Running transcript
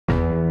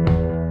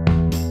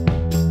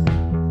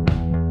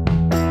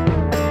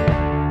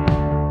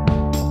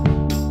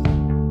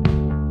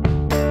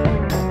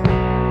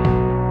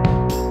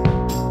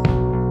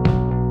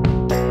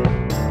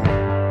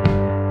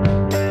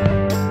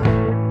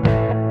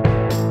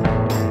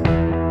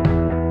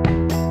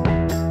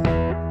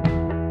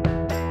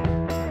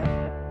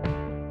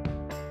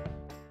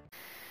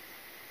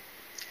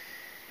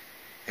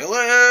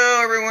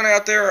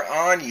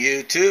on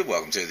YouTube.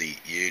 Welcome to the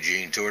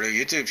Eugene Torto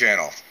YouTube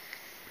channel.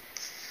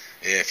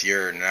 If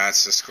you're not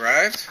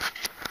subscribed,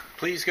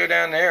 please go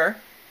down there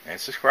and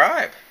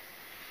subscribe.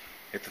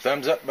 Hit the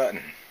thumbs up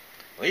button.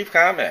 Leave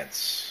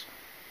comments.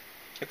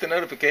 Hit the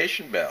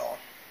notification bell.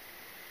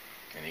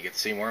 And you get to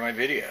see more of my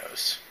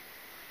videos.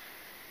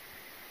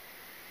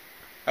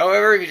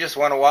 However, if you just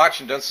want to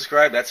watch and don't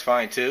subscribe, that's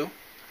fine too.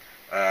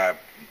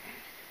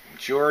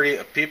 Majority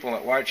of people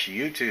that watch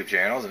YouTube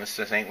channels, and this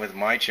just ain't with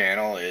my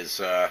channel, is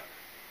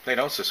they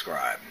don't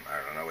subscribe.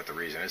 I don't know what the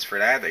reason is for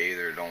that. They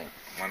either don't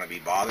want to be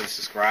bothered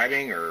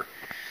subscribing, or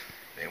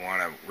they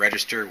want to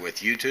register with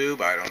YouTube.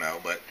 I don't know,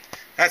 but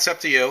that's up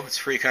to you. It's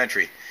a free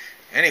country.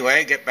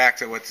 Anyway, get back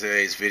to what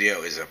today's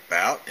video is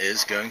about.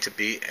 Is going to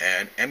be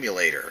an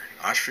emulator,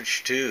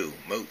 Ostrich 2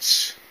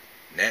 Motes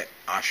Net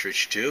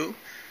Ostrich 2.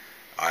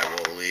 I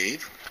will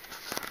leave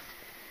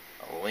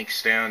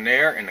links down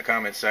there in the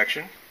comment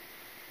section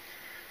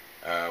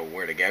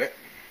where to get it.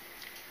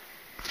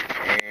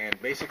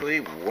 And basically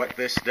what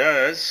this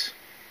does,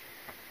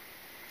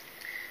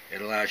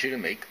 it allows you to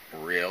make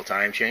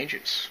real-time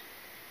changes.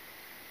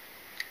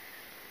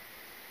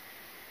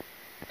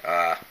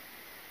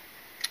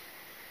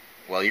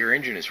 While your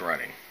engine is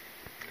running.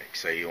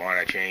 Say you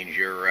want to change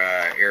your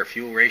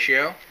air-fuel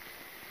ratio,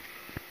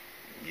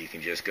 you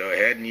can just go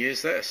ahead and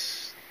use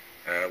this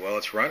while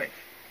it's running.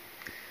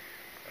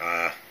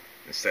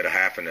 Instead of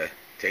having to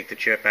take the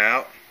chip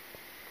out,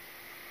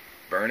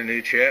 burn a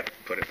new chip,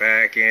 put it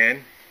back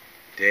in,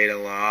 data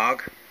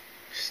log,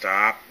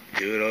 stop,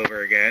 do it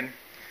over again,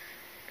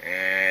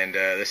 and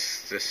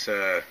this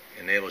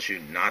enables you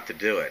not to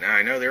do it. Now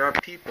I know there are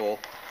people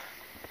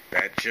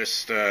that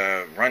just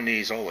run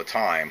these all the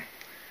time.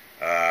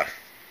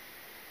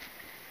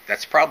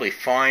 That's probably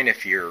fine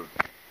if your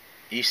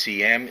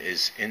ECM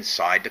is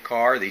inside the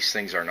car. These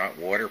things are not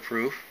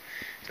waterproof.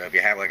 So if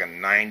you have like a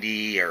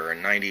 90 or a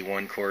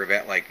 91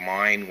 Corvette like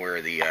mine,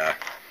 where the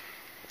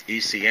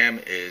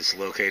ECM is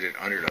located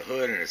under the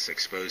hood and it's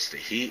exposed to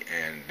heat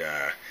and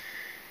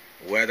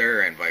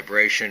weather and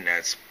vibration,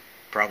 that's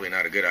probably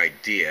not a good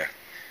idea.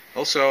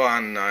 Also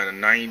on a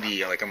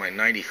 90, like on my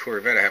 90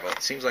 Corvette,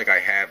 it seems like I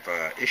have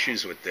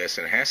issues with this,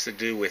 and it has to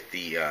do with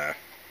the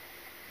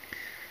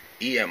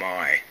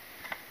EMI.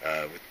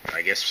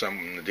 I guess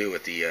something to do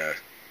with the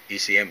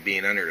ECM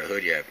being under the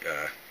hood. You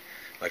have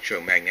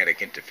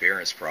electromagnetic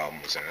interference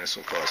problems, and this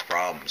will cause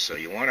problems. So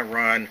you want to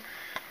run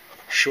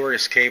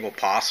shortest cable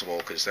possible,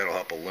 because that'll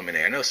help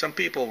eliminate. I know some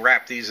people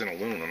wrap these in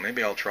aluminum.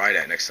 Maybe I'll try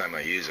that next time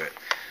I use it.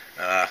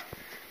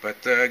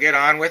 But get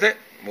on with it.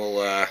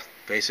 We'll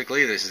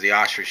basically, this is the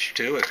Ostrich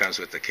 2. It comes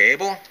with the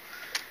cable,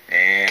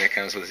 and it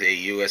comes with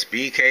a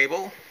USB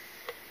cable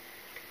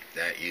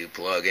that you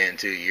plug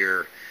into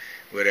your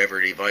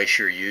whatever device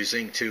you're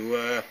using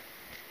to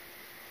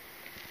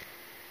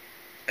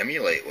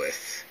emulate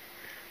with.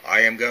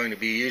 I am going to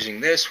be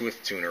using this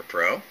with Tuner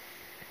Pro.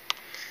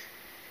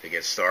 To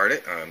get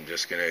started, I'm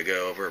just going to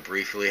go over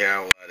briefly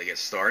how to get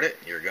started.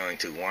 You're going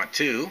to want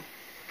to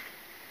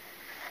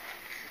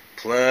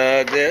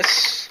plug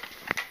this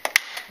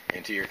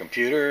into your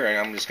computer, and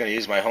I'm just going to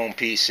use my home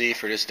PC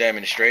for this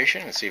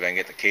demonstration and see if I can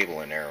get the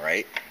cable in there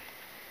right.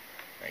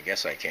 I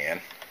guess I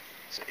can.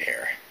 See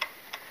here.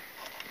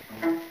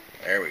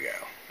 There we go.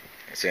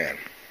 It's in.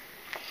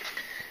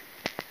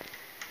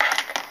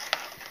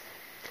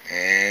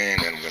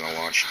 And I'm going to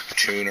launch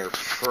Tuner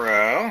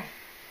Pro.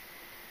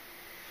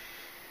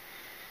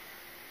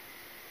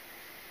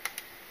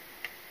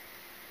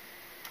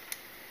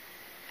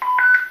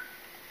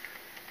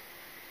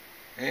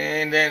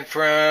 And then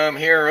from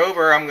here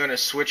over, I'm going to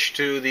switch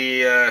to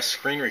the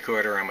screen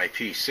recorder on my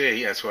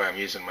PC. That's why I'm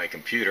using my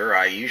computer.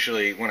 I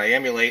usually, when I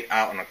emulate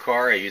out in a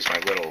car, I use my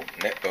little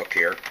netbook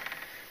here,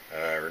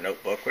 or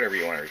notebook, whatever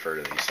you want to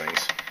refer to these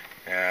things,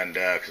 and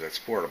because it's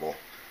portable.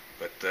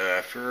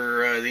 But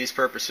for these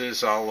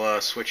purposes,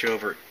 I'll switch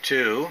over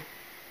to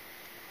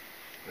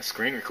the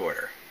screen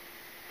recorder.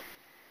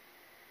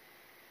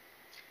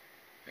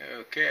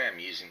 Okay, I'm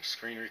using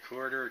screen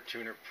recorder.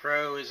 Tuner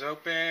Pro is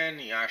open.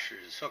 The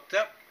Ostrich is hooked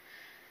up.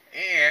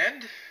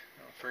 And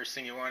the first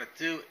thing you want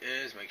to do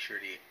is make sure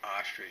the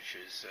Ostrich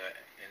is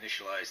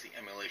initialize the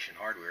emulation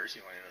hardware. So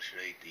you want to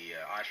initiate the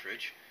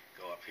Ostrich.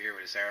 Go up here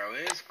where this arrow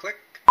is. Click.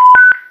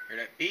 Hear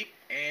that beep,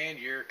 and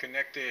you're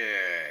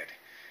connected.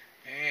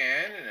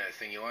 And another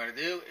thing you want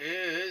to do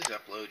is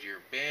upload your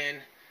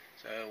bin.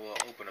 So we'll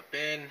open a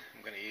bin.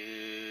 I'm going to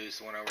use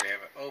the one I already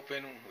have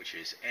open, which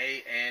is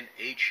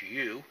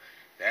ANHU.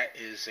 That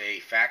is a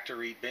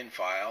factory bin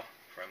file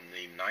from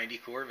the 90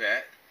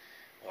 Corvette,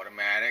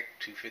 automatic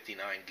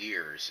 259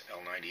 gears,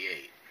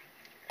 L98.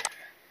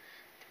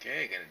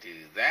 Okay, going to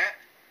do that,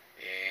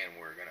 and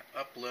we're going to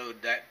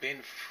upload that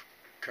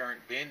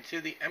current bin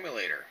to the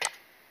emulator.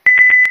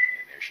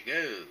 And there she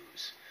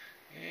goes.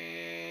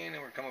 And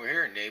then we're come over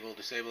here, enable,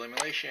 disable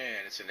emulation.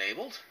 It's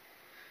enabled.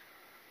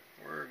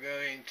 We're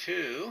going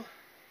to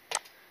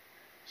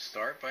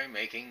start by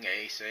making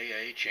a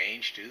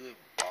change to the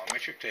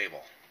volumetric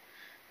table.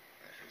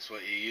 This is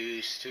what you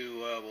use to,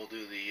 we'll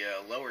do the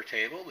lower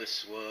table.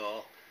 This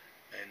will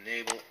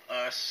enable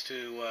us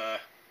to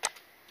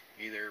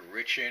either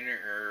richen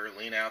or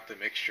lean out the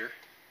mixture.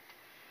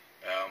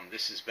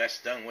 This is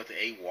best done with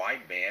a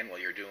wideband while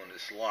you're doing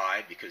this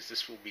live, because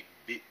this will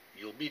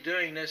you'll be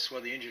doing this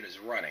while the engine is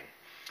running,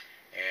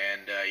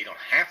 and you don't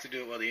have to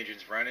do it while the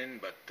engine's running,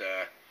 but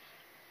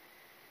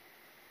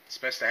it's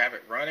best to have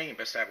it running and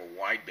best to have a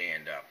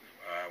wideband up.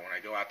 When I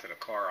go out to the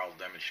car, I'll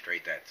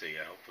demonstrate that to you.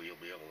 Hopefully you'll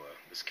be able to,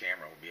 this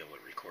camera will be able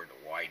to record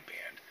the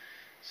wideband.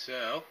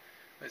 So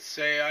let's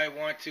say I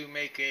want to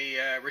make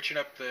a richen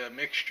up the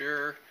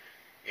mixture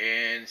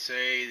in,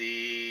 say,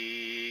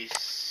 the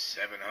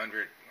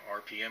 700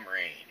 RPM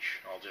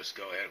range. I'll just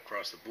go ahead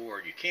across the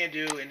board. You can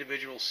do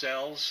individual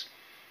cells,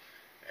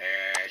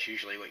 and that's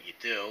usually what you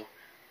do.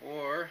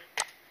 Or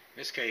in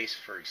this case,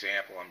 for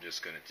example, I'm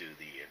just going to do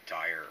the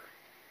entire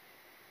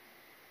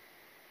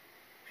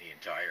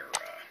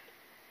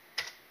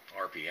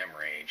RPM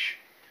range,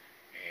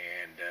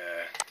 and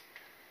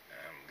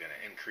I'm going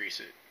to increase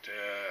it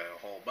a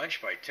whole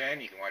bunch by 10.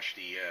 You can watch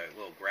the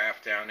little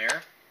graph down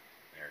there.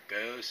 There it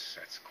goes.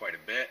 That's quite a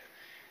bit.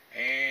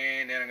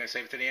 And then I'm going to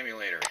save it to the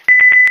emulator.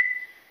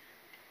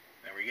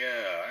 There we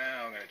go.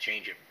 Now I'm going to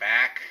change it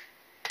back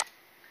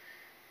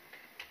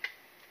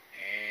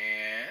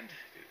and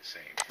do the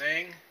same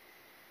thing.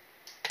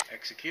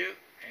 Execute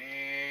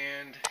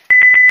and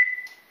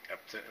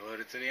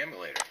load it to the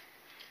emulator.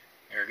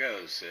 There it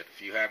goes.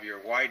 If you have your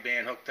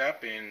wideband hooked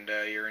up and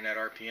you're in that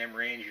RPM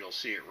range, you'll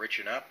see it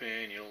richen up,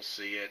 and you'll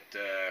see it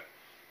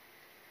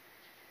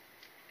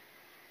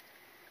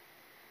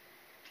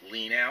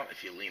lean out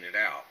if you lean it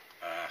out.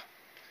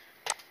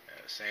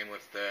 Same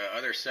with the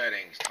other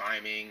settings,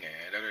 timing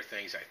and other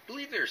things. I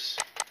believe there's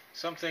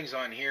some things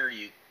on here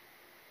you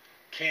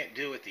can't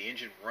do with the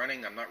engine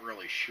running. I'm not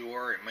really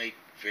sure. It may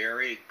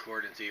vary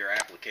according to your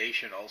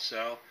application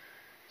also.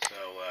 So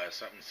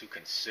something to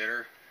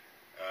consider.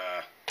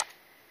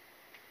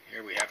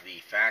 Here we have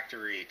the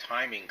factory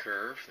timing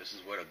curve. This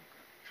is what a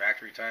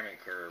factory timing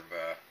curve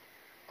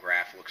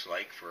graph looks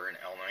like for an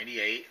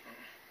L98.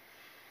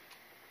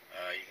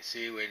 You can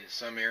see in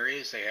some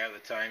areas they have the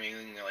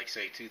timing, like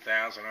say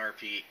 2000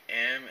 RPM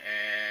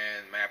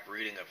and map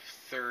reading of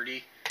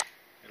 30.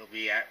 It'll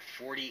be at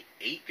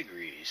 48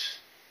 degrees.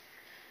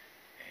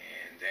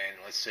 And then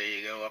let's say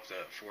you go up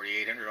to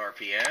 4800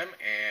 RPM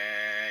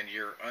and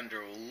you're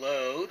under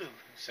load.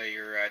 Say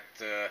you're at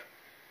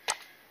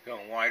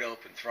going wide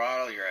open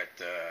throttle, you're at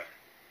the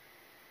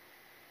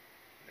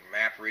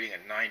map reading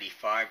at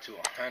 95 to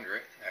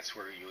 100. That's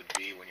where you would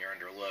be when you're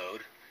under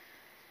load.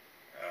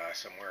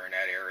 Somewhere in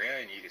that area,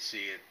 and you can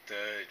see it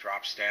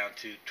drops down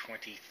to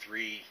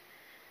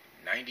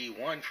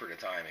 2391 for the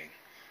timing.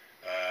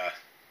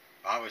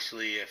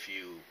 Obviously, if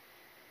you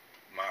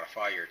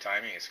modify your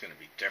timing, it's going to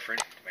be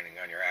different depending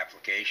on your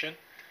application.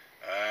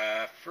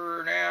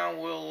 For now,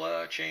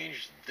 we'll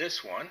change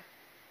this one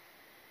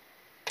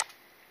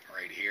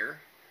right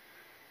here.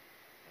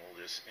 We'll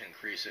just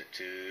increase it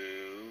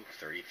to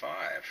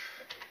 35,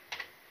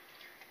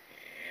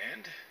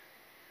 and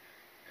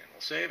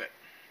we'll save it.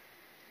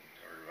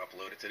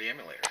 Upload it to the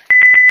emulator.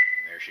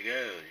 And there she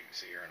goes. You can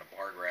see her in a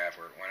bar graph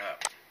where it went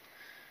up.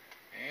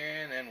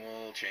 And then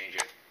we'll change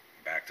it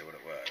back to what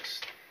it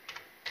was.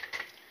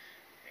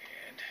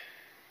 And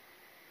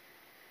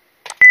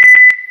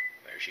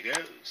there she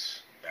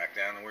goes. Back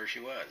down to where she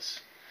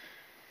was.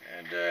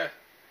 And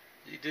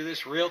you do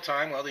this real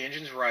time while the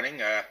engine's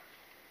running.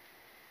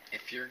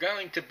 If you're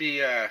going to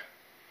be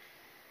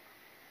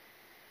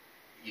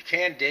you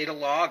can data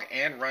log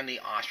and run the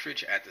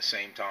Ostrich at the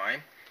same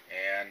time.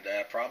 And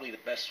probably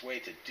the best way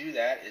to do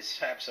that is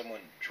have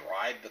someone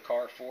drive the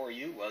car for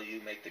you while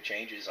you make the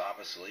changes,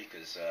 obviously,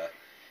 because,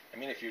 I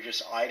mean, if you're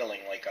just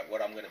idling like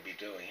what I'm going to be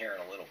doing here in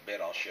a little bit,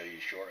 I'll show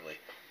you shortly,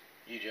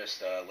 you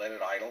just let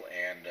it idle,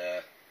 and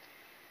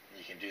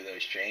you can do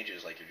those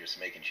changes like you're just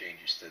making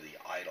changes to the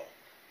idle.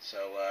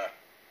 So,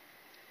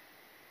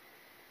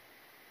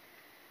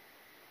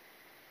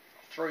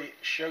 I'll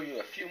show you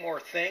a few more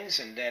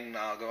things, and then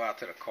I'll go out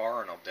to the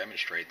car and I'll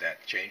demonstrate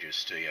that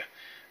changes to you.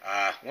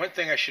 One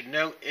thing I should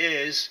note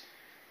is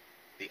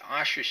the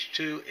Ostrich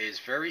 2 is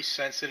very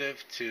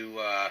sensitive to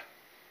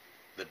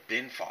the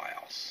bin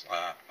files.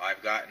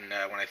 I've gotten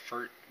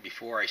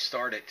before I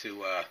started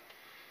to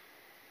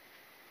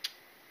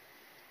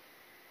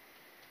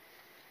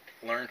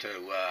learn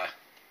to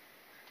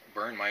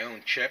burn my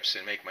own chips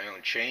and make my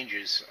own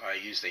changes, I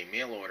used a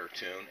mail order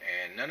tune,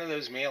 and none of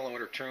those mail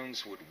order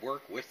tunes would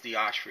work with the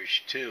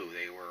Ostrich 2.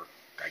 They were,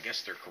 I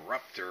guess they're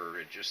corrupt, or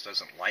it just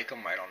doesn't like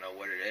them. I don't know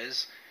what it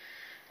is.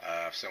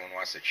 If someone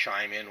wants to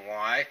chime in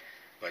why,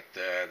 but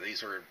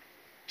these are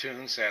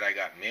tunes that I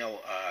got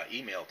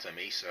emailed to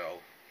me,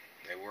 so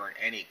they weren't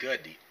any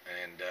good.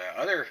 And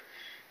other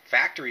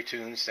factory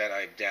tunes that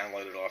I've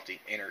downloaded off the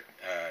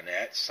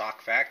internet,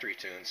 stock factory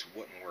tunes,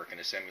 wouldn't work in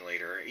this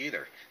emulator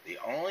either. The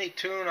only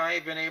tune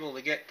I've been able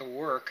to get to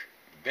work,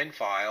 bin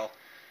file,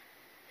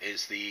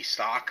 is the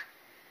stock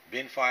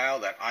bin file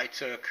that I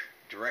took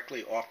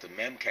directly off the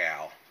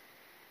memcal,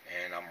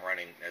 and I'm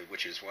running,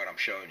 which is what I'm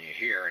showing you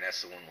here, and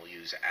that's the one we'll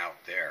use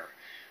out there.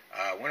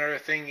 One other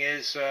thing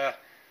is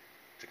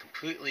to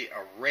completely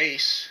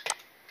erase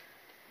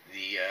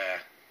the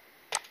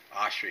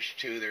Ostrich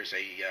 2, there's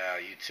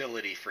a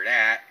utility for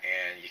that,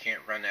 and you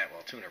can't run that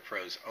while Tuner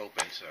Pro's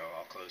open, so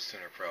I'll close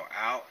Tuner Pro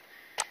out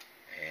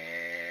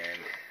and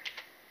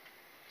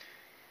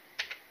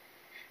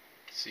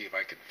see if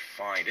I can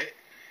find it.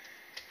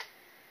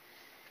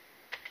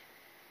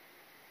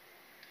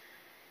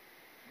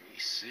 Let me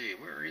see,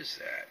 where is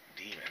that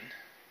demon?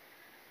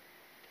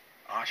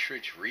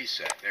 Ostrich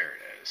Reset, there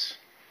it is.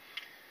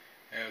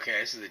 Okay,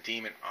 this is the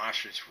Demon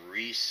Ostrich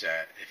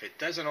Reset. If it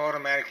doesn't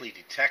automatically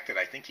detect it,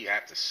 I think you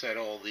have to set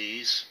all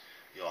these.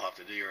 You'll have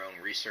to do your own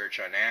research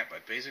on that,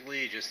 but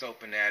basically you just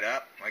open that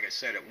up. Like I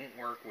said, it won't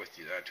work with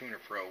the Tuner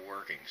Pro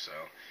working, so.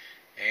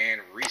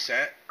 And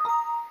reset.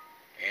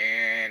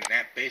 And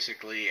that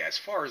basically, as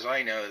far as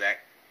I know, that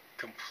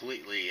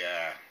completely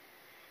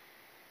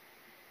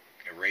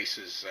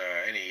erases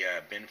any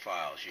bin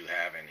files you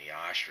have in the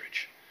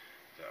Ostrich.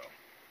 So.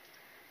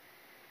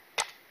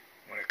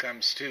 When it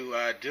comes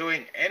to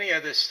doing any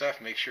of this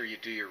stuff, make sure you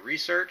do your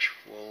research.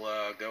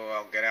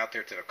 I'll get out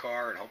there to the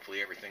car, and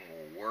hopefully everything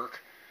will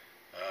work.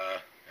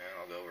 And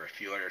I'll go over a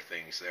few other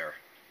things there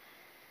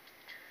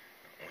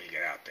when we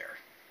get out there.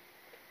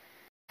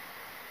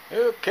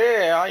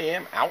 Okay, I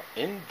am out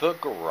in the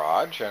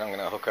garage, and I'm going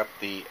to hook up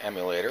the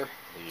emulator,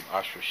 the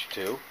Ostrich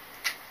 2.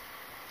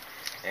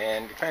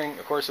 And depending,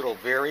 of course, it'll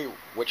vary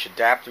which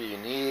adapter you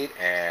need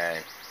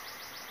and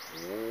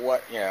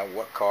what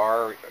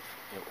car.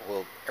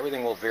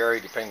 Everything will vary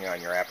depending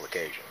on your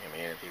application. I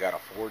mean, if you got a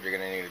Ford, you're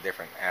going to need a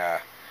different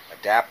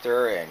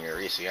adapter, and your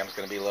ECM is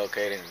going to be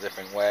located in a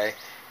different way.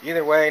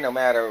 Either way, no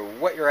matter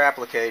what your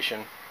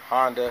application,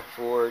 Honda,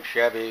 Ford,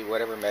 Chevy,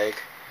 whatever make,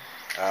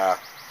 that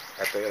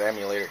the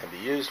emulator can be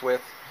used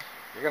with,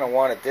 you're going to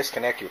want to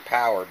disconnect your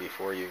power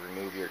before you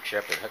remove your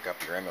chip and hook up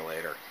your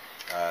emulator.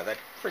 That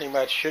pretty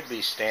much should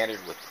be standard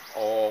with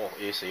all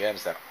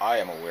ECMs that I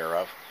am aware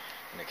of.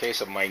 In the case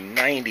of my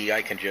 90,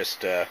 I can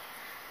just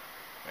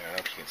I don't know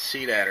if you can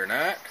see that or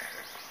not.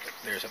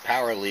 There's a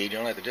power lead. You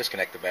don't have to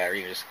disconnect the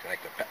battery. You just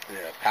connect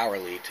the power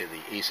lead to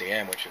the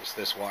ECM, which is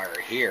this wire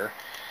here.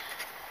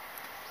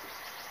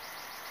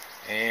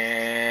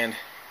 And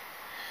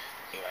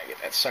you know, I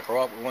get that sucker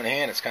off with one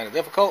hand. It's kind of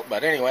difficult,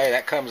 but anyway,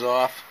 that comes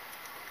off,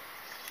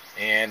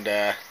 and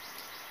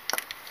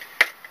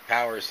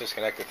power is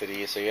disconnected to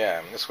the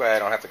ECM. This way, I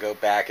don't have to go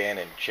back in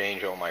and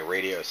change all my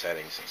radio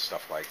settings and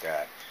stuff like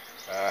that.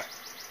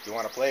 If you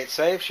want to play it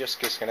safe,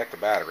 just disconnect the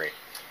battery.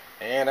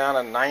 And on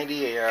a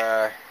 90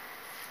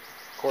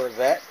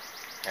 Corvette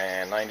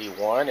and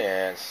 91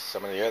 and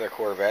some of the other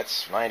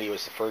Corvettes, 90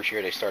 was the first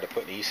year they started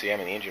putting ECM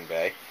in the engine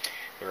bay.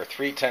 There are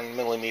 3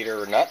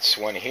 10mm nuts,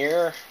 one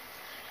here,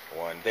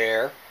 one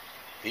there.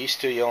 These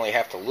two you only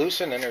have to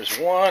loosen, and there's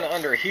one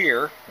under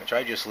here, which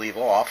I just leave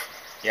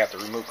off. You have to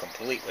remove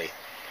completely.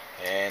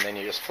 And then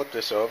you just flip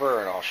this over,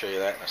 and I'll show you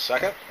that in a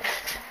second.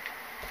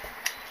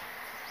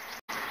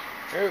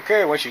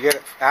 Okay, once you get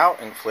it out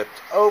and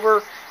flipped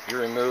over, you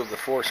remove the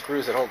 4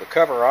 screws that hold the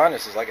cover on.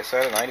 This is, like I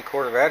said, a 90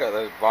 Corvette.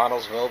 The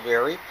models will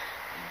vary.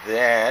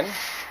 Then,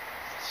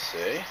 let's see,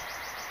 I'll get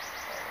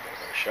a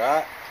better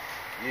shot.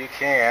 You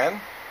can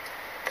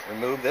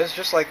remove this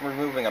just like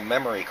removing a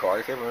memory card.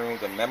 If you ever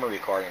removed a memory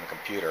card in a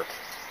computer,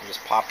 you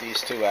just pop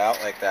these two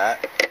out like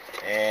that,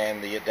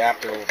 and the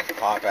adapter will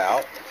pop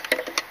out.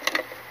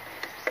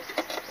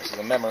 This is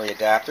a memory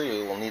adapter.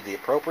 You will need the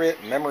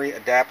appropriate memory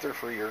adapter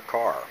for your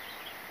car.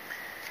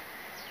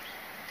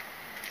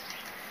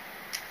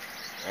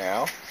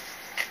 Now,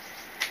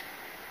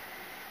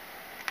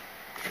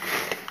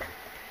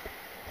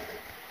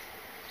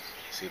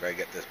 see if I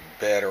get this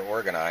better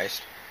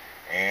organized.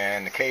 And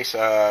in the case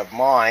of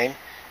mine,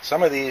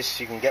 some of these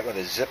you can get with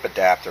a zip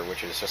adapter,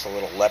 which is just a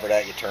little lever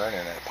that you turn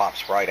and it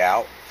pops right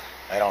out.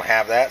 I don't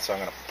have that, so I'm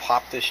going to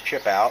pop this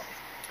chip out,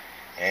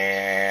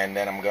 and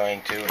then I'm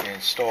going to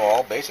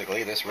install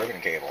basically this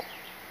ribbon cable,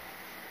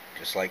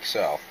 just like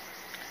so.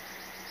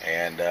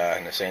 And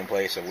in the same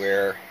place of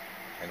where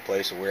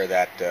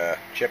that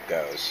chip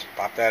goes.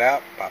 Pop that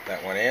out, pop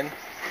that one in,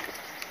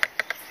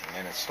 and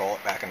then install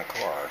it back in the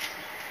car.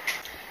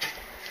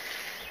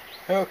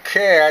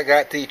 Okay, I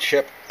got the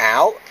chip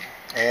out,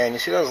 and you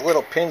see those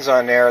little pins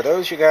on there.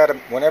 Those you got to,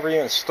 whenever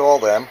you install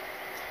them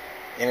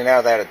in and out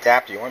of that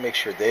adapter, you want to make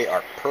sure they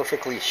are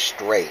perfectly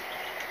straight.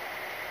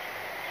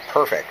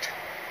 Perfect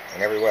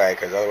in every way,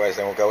 because otherwise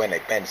they won't go in. They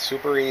bend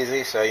super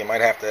easy, so you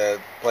might have to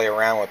play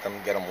around with them,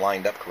 get them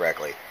lined up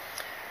correctly.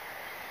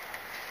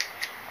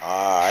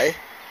 I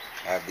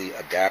have the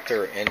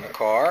adapter in the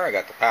car. I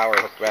got the power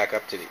hooked back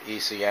up to the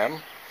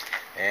ECM,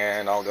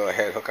 and I'll go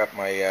ahead and hook up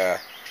my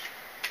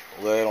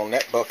little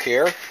netbook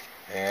here,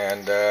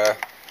 and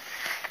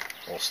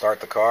we'll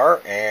start the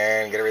car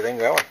and get everything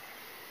going.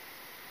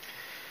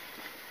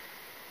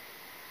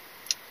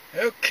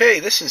 Okay,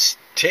 this is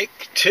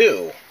take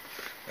 2.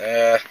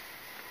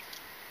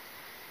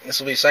 This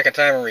will be the second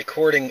time I'm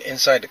recording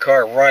inside the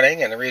car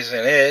running, and the reason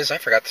is I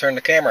forgot to turn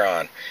the camera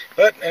on.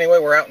 But anyway,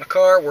 we're out in the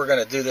car. We're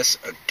going to do this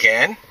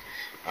again.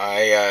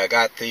 I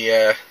got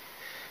the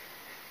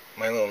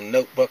my little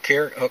notebook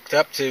here hooked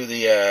up to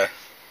the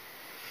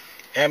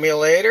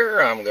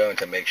emulator. I'm going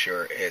to make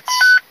sure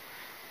it's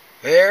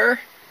there.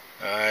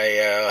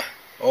 I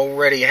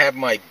already have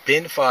my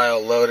bin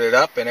file loaded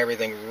up and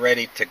everything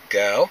ready to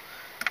go.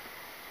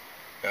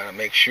 Gotta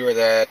make sure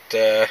that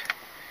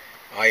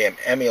I am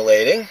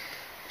emulating.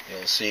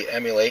 You'll see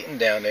emulating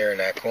down there in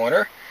that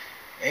corner.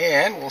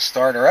 And we'll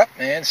start her up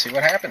and see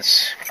what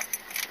happens.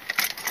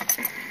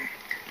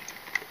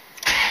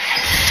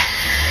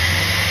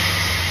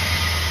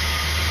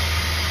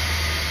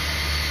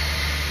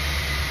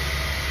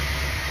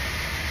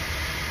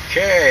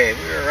 Okay,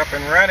 we're up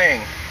and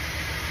running.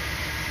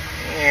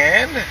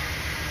 And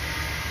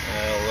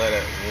I'll let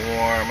it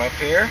warm up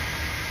here.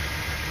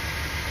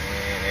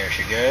 And there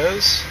she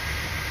goes.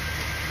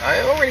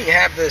 I already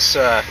have this,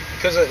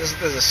 because this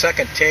is the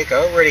second take, I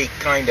already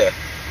kind of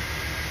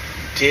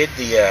did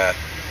the, I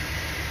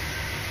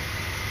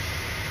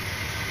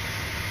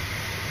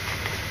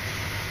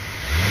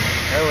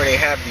already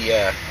have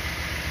the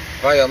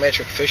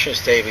volumetric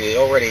efficiency table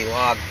already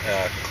logged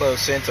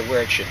close into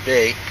where it should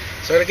be.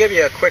 So to give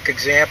you a quick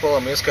example,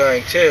 I'm just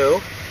going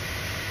to,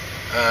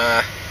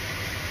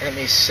 let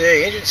me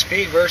see, engine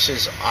speed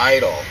versus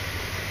idle,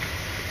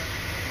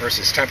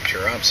 versus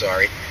temperature, I'm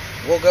sorry.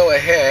 We'll go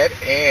ahead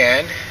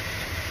and,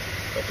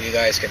 hopefully you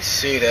guys can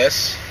see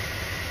this.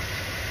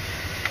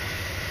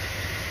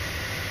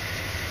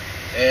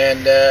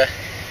 And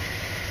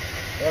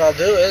what I'll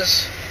do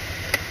is,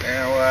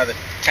 now the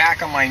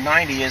tack on my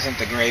 90 isn't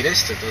the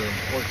greatest, it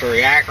doesn't work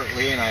very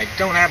accurately, and I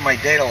don't have my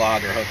data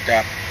logger hooked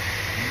up.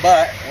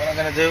 But what I'm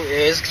going to do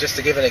is, just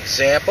to give an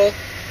example,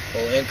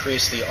 we'll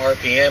increase the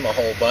RPM a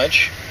whole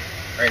bunch.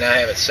 Right now I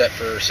have it set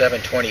for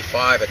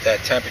 725 at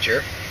that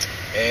temperature.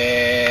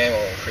 And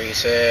we'll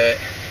increase it.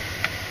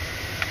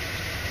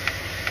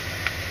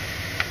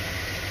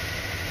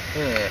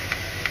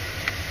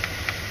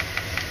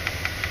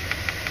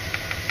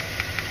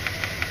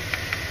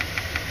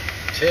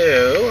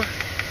 Two.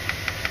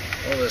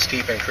 We'll just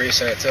keep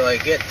increasing it till I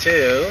get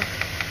to.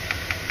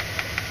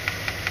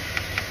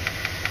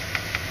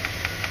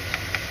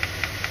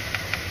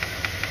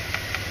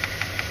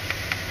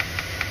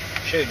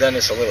 Should have done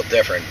this a little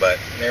different, but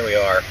there we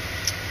are.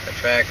 In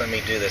fact, let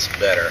me do this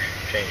better.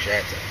 Change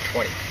that to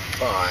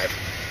 25.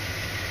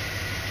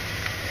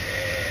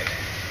 And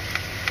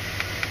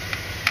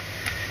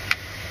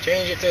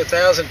change it to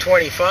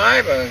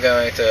 1025. I'm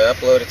going to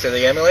upload it to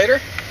the emulator.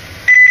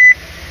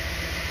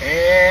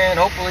 And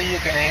hopefully you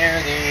can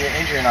hear the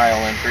engine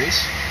idle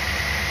increase.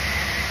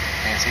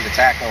 And see the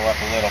tack go up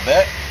a little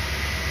bit.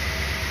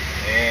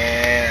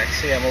 And I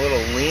see I'm a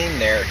little lean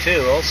there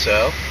too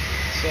also.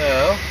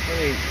 So let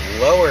me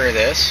lower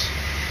this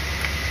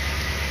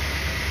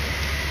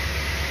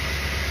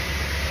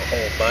a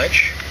whole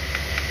bunch.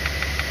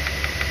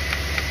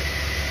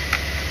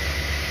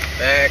 In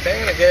fact, I'm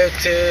going to go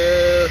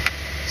to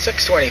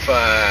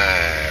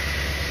 625.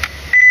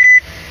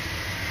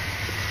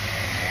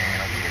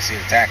 And you can see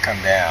the tack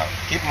come down.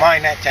 Keep in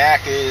mind that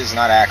tack is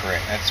not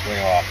accurate. That's way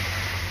off.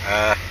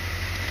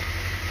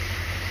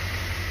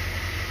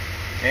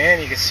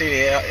 And you can see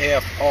the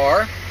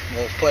AFR.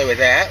 We'll play with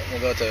that.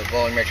 We'll go to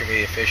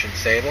volumetrically efficient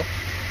table.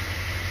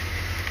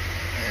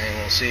 And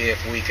we'll see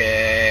if we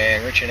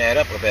can richen that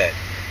up a bit.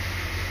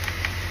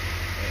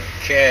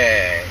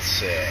 Okay, let's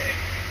see.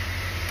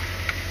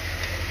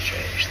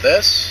 Change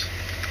this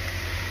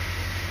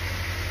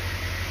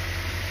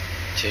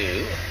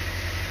to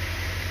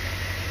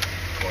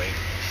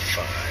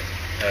 0.50.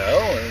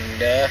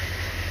 And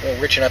we'll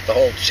richen up the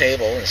whole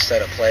table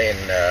instead of playing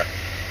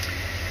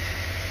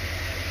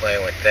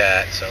with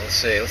that. So let's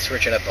see, let's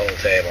richen up the whole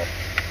table.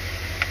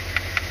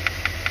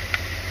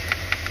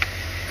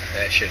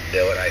 That should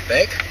do it, I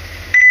think.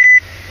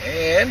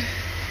 And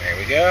there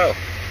we go.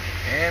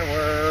 And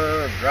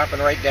we're dropping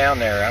right down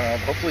there. I don't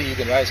know, hopefully you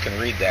guys can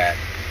read that.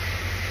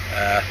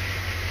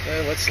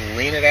 So let's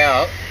lean it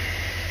out.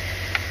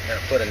 I'm going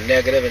to put a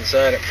negative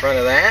inside in front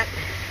of that.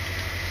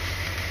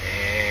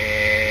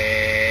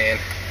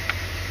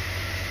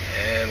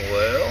 And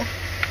we'll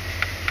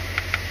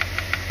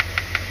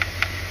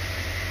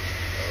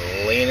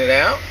lean it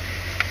out.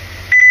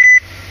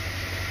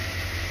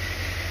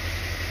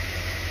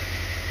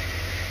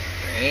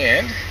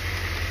 And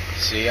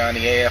see on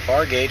the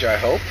AFR gauge, I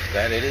hope,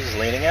 that it is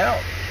leaning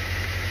out.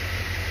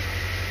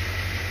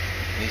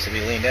 It needs to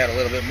be leaned out a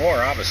little bit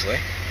more, obviously.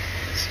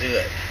 Let's do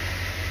it.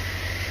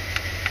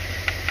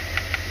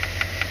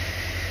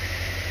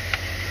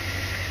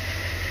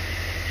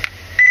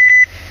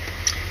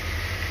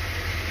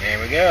 There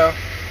we go.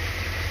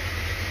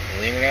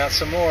 Lean it out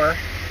some more.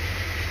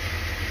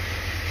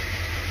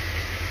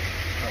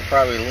 I'll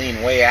probably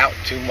lean way out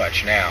too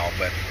much now,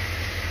 but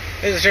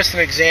this is just an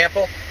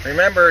example.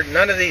 Remember,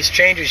 none of these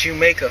changes you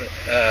make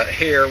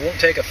here won't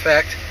take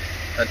effect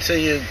until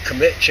you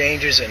commit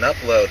changes and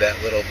upload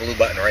that little blue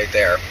button right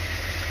there.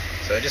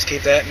 So just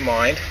keep that in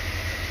mind.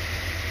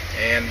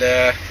 And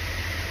I'm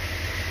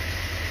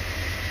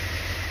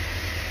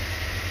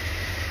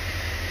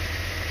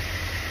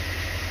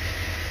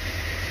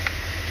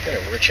going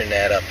to richen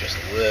that up just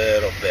a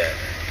little bit.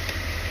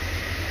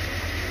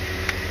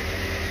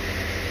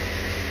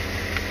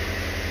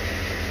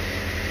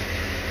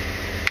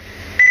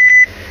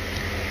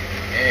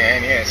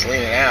 And yeah, it's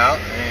leaning out,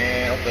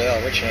 and hopefully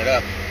I'll richen it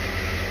up.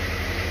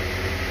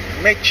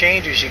 To make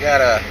changes, you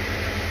gotta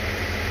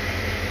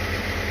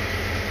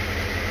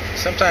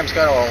sometimes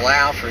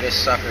allow for this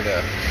sucker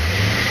to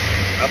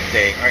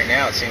update. Right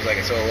now it seems like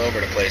it's all over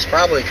the place,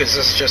 probably because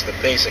this is just the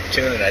basic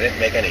tune and I didn't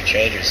make any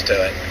changes to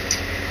it.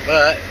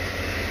 But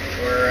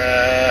for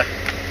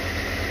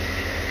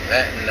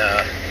that and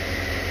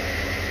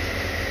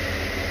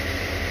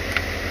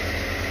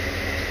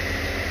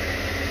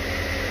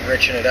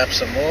richen it up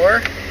some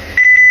more,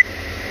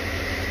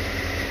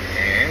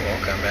 and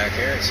we'll come back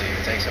here and see if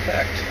it takes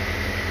effect.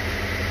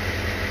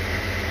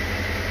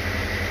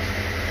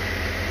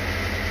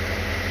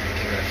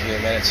 Give it a few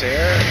minutes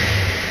here.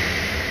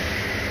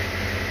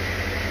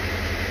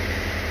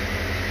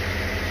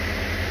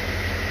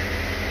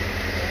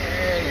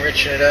 And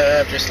richen it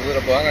up just a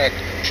little bit. I'm going to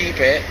keep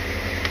it.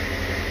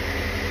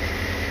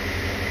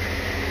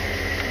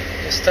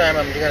 This time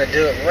I'm going to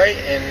do it right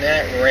in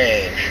that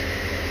range.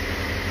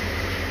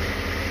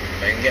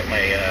 If I can get my,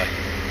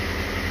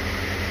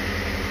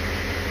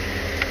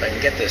 if I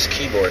can get this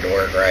keyboard to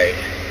work right.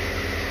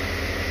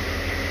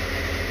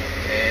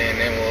 And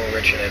then we'll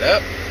richen it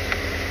up.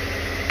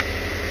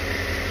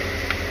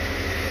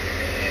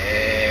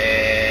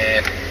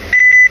 And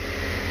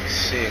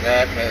see if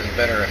that has a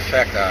better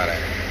effect on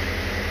it.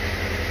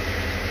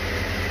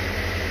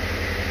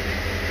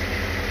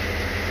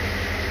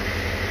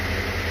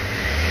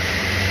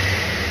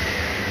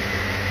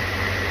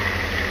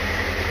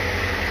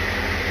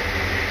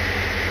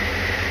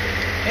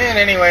 And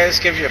anyway, this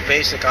gives you a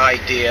basic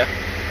idea.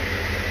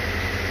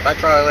 I'd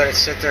probably let it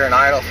sit there and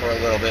idle for a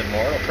little bit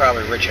more. It'll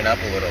probably richen up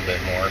a little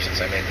bit more since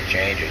I made the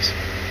changes.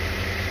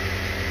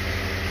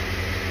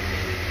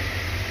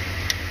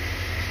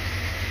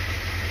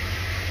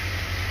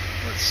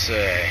 Let's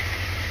see.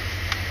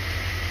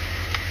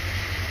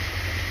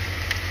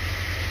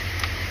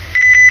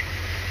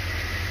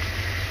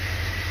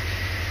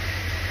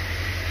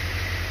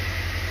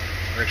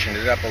 Riching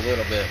it up a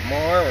little bit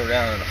more. We're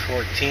down in the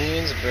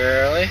 14s,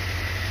 barely.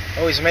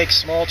 Always make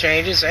small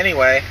changes.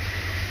 Anyway,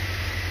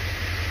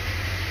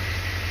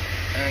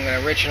 I'm going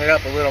to richen it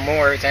up a little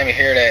more every time you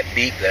hear that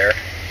beep there.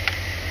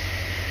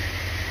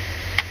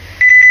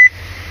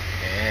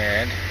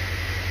 And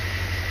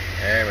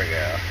there we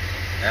go.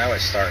 Now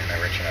it's starting to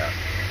richen up.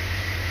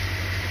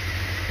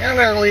 And I'm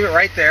going to leave it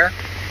right there.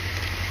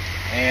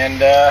 And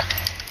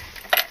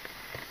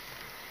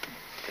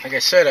like I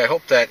said, I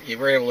hope that you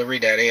were able to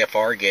read that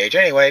AFR gauge.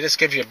 Anyway, this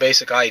gives you a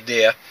basic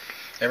idea.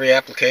 Every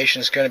application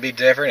is going to be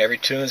different. Every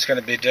tune is going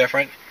to be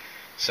different.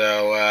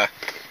 So, I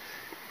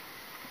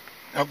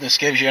hope this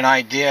gives you an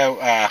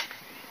idea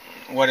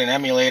what an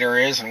emulator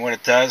is and what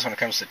it does when it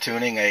comes to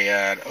tuning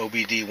an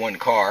OBD1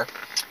 car.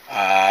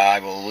 I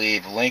will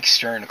leave links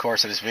during the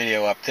course of this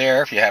video up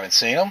there if you haven't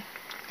seen them.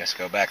 Just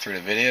go back through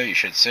the video. You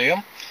should see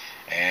them.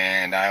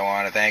 And I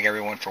want to thank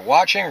everyone for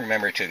watching.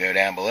 Remember to go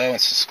down below and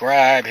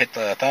subscribe, hit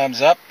the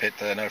thumbs up, hit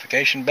the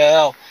notification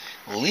bell,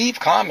 leave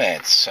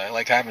comments. I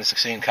like having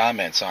 16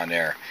 comments on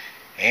there.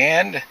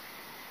 And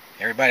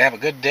everybody have a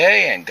good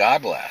day and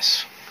God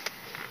bless.